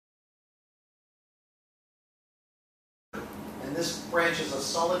And this branch is a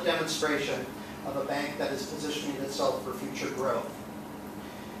solid demonstration of a bank that is positioning itself for future growth.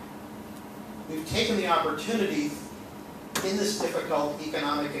 We've taken the opportunity in this difficult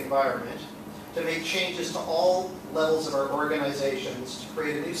economic environment to make changes to all levels of our organizations to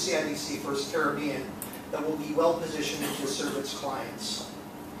create a new CIBC FirstCaribbean that will be well positioned to serve its clients.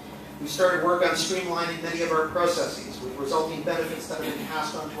 We started work on streamlining many of our processes with resulting benefits that have been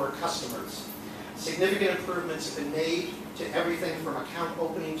passed on to our customers. Significant improvements have been made to everything from account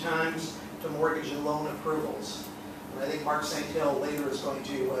opening times to mortgage and loan approvals. And I think Mark St. Hill later is going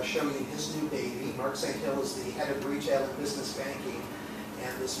to show you his new baby. Mark St. Hill is the head of retail and business banking.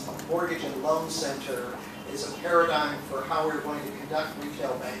 And this mortgage and loan center is a paradigm for how we're going to conduct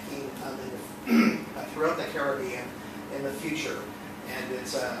retail banking throughout the Caribbean in the future. And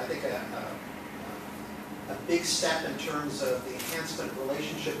it's, I think, a big step in terms of the enhancement of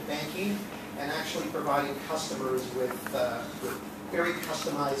relationship banking and actually providing customers with very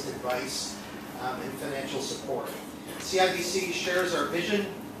customized advice and financial support. CIBC shares our vision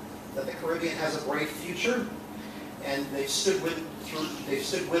that the Caribbean has a bright future, and they've stood with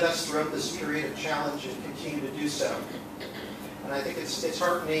us throughout this period of challenge and continue to do so. And I think it's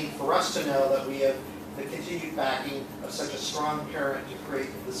heartening for us to know that we have the continued backing of such a strong parent to create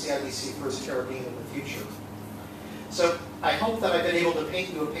the CIBC FirstCaribbean in the future. So I hope that I've been able to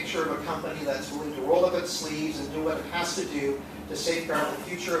paint you a picture of a company that's willing to roll up its sleeves and do what it has to do to safeguard the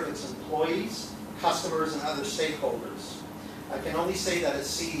future of its employees, customers, and other stakeholders. I can only say that as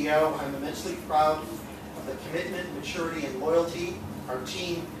CEO, I'm immensely proud of the commitment, maturity, and loyalty our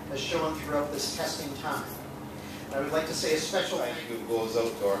team has shown throughout this testing time. And I would like to say a special thank you goes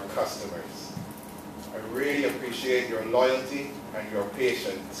out to our customers. I really appreciate your loyalty and your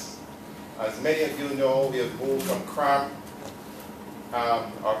patience. As many of you know, we have moved from cramped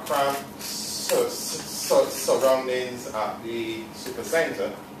surroundings at the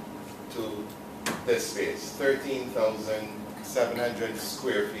Supercenter to this space, 13,700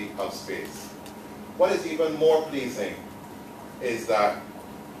 square feet of space. What is even more pleasing is that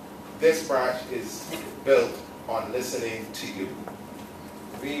this branch is built on listening to you.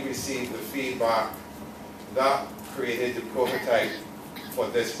 We received the feedback that created the prototype for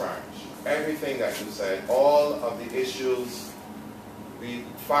this branch. Everything that you said, all of the issues we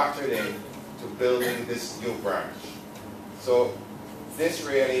factored in to building this new branch. So this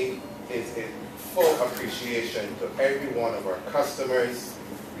really is a full appreciation to every one of our customers.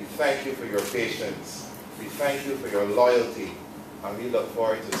 We thank you for your patience. We thank you for your loyalty. And we look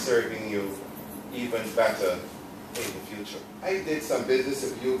forward to serving you even better in the future. I did some business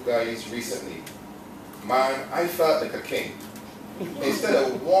with you guys recently. Man, I felt like a king. Instead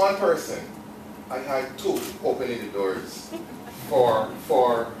of one person, I had two opening the doors for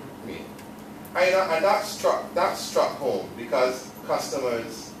me. And that struck home because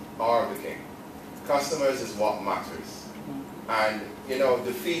customers are the king. Customers is what matters. And you know,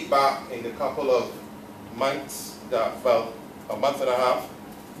 the feedback in the couple of months, well, a month and a half,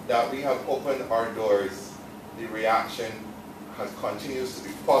 that we have opened our doors, the reaction continues to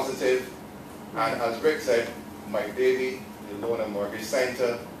be positive. And as Rick said, my baby, the Loan and Mortgage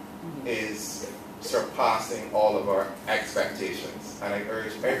Center, is surpassing all of our expectations. And I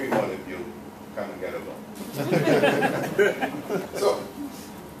urge every one of you, come and get along. So,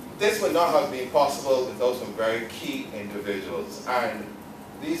 this would not have been possible without some very key individuals. And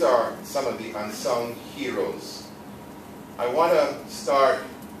these are some of the unsung heroes. I want to start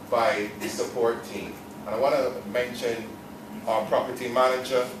by the support team. And I want to mention our property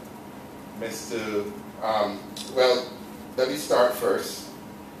manager, Mr. Well, let me start first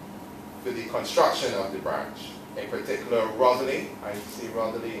with the construction of the branch. In particular, Rosalie. I see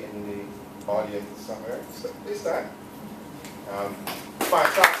Rosalie in the audience somewhere. So please stand.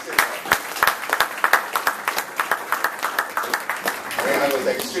 Fantastic. I was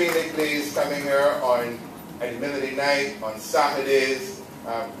extremely pleased coming here on a middle of the night, on Saturdays.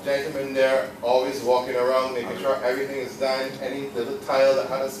 Gentlemen there always walking around, making sure everything is done. Any little tile that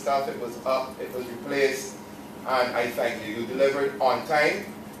had a scuff, it was up, it was replaced. And I thank you. You delivered on time.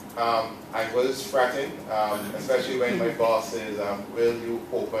 I was fretting, especially when my boss says, will you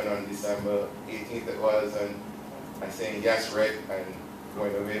open on December 18th it was, and I'm saying, yes, Rick, and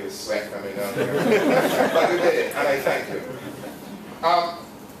going away with sweat coming down here. But you did it, and I thank you.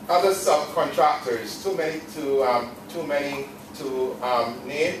 Other subcontractors, too many to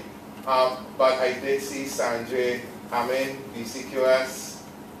name, but I did see Sanjay, Amin, BCQS,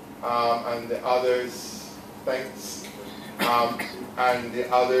 and the others, thanks. And the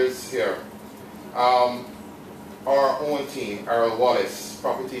others here. Our own team, Errol Wallace,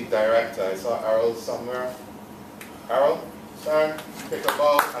 Property Director. I saw Errol somewhere. Errol? Stand, take a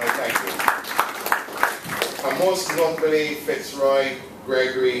bow, and I thank you. And most notably, Fitzroy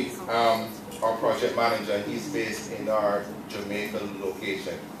Gregory, our project manager, he's based in our Jamaica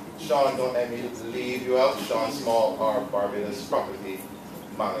location. Sean, don't let me leave you out. Sean Small, our Barbados property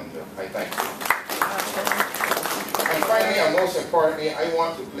manager. I thank you. And finally, and most importantly, I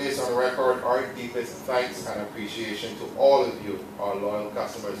want to place on record our deepest thanks and appreciation to all of you, our loyal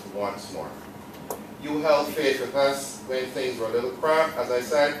customers, once more. You held faith with us when things were a little cramped, as I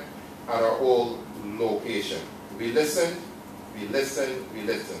said, at our old location. We listened, we listened, we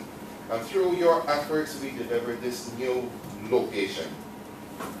listened. And through your efforts, we delivered this new location.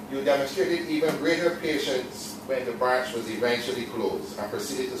 You demonstrated even greater patience when the branch was eventually closed and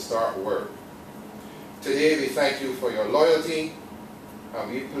proceeded to start work. Today, we thank you for your loyalty,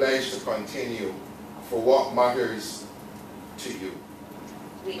 and we pledge to continue for what matters to you.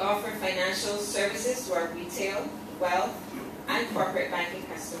 We offer financial services to our retail, wealth, and corporate banking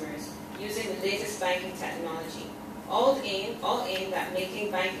customers using the latest banking technology, all aimed at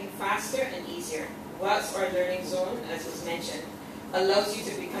making banking faster and easier. Whilst our learning zone, as was mentioned, allows you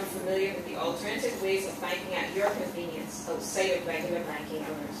to become familiar with the alternative ways of banking at your convenience outside of regular banking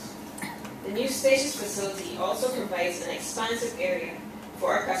hours. The new spacious facility also provides an expansive area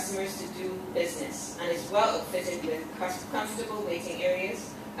for our customers to do business and is well outfitted with comfortable waiting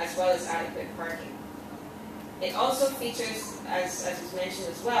areas as well as adequate parking. It also features, as was mentioned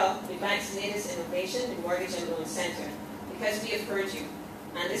as well, the bank's latest innovation, the Mortgage and Loan Center, because we have heard you.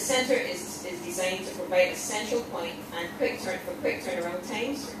 And this center is designed to provide a central point and quick turnaround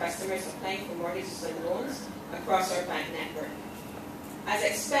times for customers applying for mortgages and loans across our bank network. As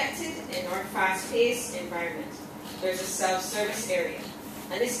expected in our fast-paced environment, there's a self-service area.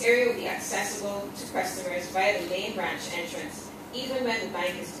 And this area will be accessible to customers via the main branch entrance, even when the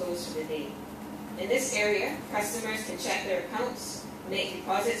bank is closed for the day. In this area, customers can check their accounts, make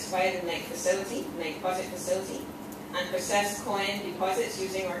deposits via the night deposit facility, and process coin deposits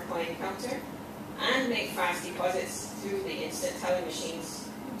using our coin counter, and make fast deposits through the instant teller machines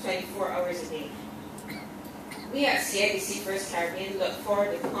 24 hours a day. We at CIBC FirstCaribbean look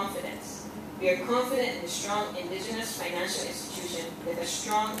forward with confidence. We are confident in a strong indigenous financial institution with a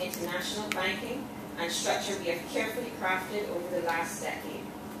strong international banking and structure we have carefully crafted over the last decade.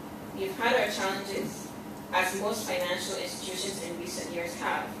 We have had our challenges, as most financial institutions in recent years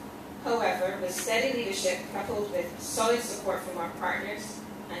have. However, with steady leadership coupled with solid support from our partners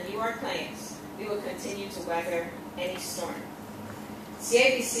and you, our clients, we will continue to weather any storm.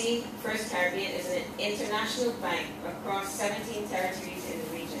 CIBC FirstCaribbean is an international bank across 17 territories in the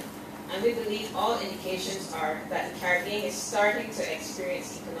region, and we believe all indications are that the Caribbean is starting to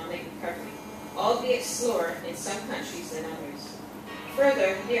experience economic recovery, albeit slower in some countries than others.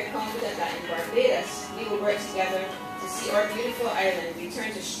 Further, we are confident that in Barbados, we will work together to see our beautiful island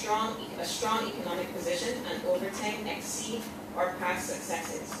return to a strong economic position and over time exceed our past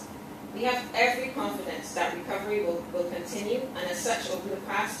successes. We have every confidence that recovery will continue, and as such, over the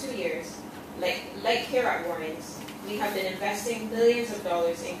past 2 years, like here at Warren's, we have been investing millions of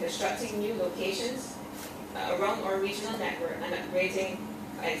dollars in constructing new locations around our regional network and upgrading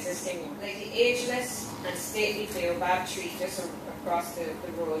existing ones. Like the ageless and stately baobab tree just across the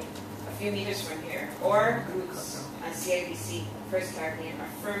road, a few meters from here, or roots at CIBC FirstCaribbean are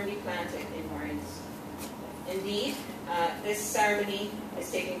firmly planted in Warren's. Indeed, this ceremony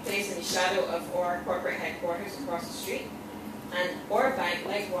is taking place in the shadow of our corporate headquarters across the street, and our bank,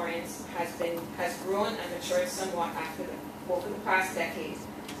 like Warren's, has grown and matured somewhat over the past decade,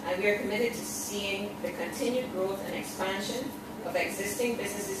 and we are committed to seeing the continued growth and expansion of existing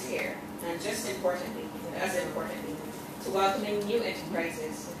businesses here, and as importantly, to welcoming new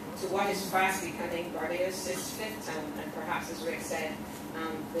enterprises to what is fast becoming Barbados' fifth town, and perhaps, as Rick said,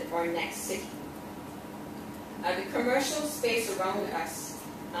 our next city. The commercial space around us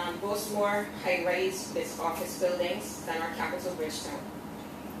boasts more high-rise office buildings than our capital, Bridgetown.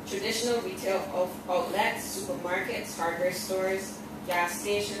 Traditional retail outlets, supermarkets, hardware stores, gas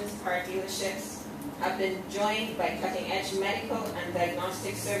stations, car dealerships have been joined by cutting-edge medical and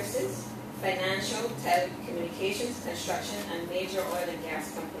diagnostic services, financial, telecommunications, construction, and major oil and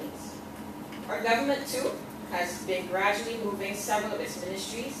gas companies. Our government, too, has been gradually moving several of its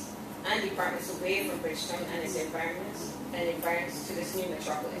ministries and departments away from Bridgetown and its environments to this new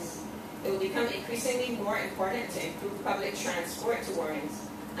metropolis. It will become increasingly more important to improve public transport to Warren's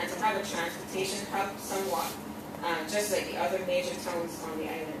and to have a transportation hub somewhat, just like the other major towns on the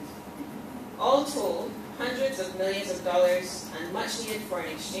island. All told, hundreds of millions of dollars and much needed foreign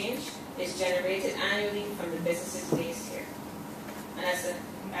exchange is generated annually from the businesses based here. And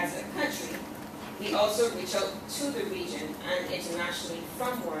as a country, We also reach out to the region and internationally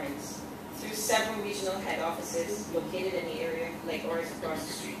from Warrens through several regional head offices located in the area, like ours across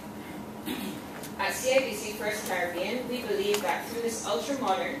the street. At CIBC First Caribbean, we believe that through this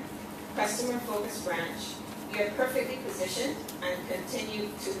ultra-modern, customer-focused branch, we are perfectly positioned and continue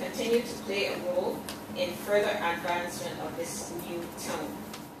to play a role in further advancement of this new town.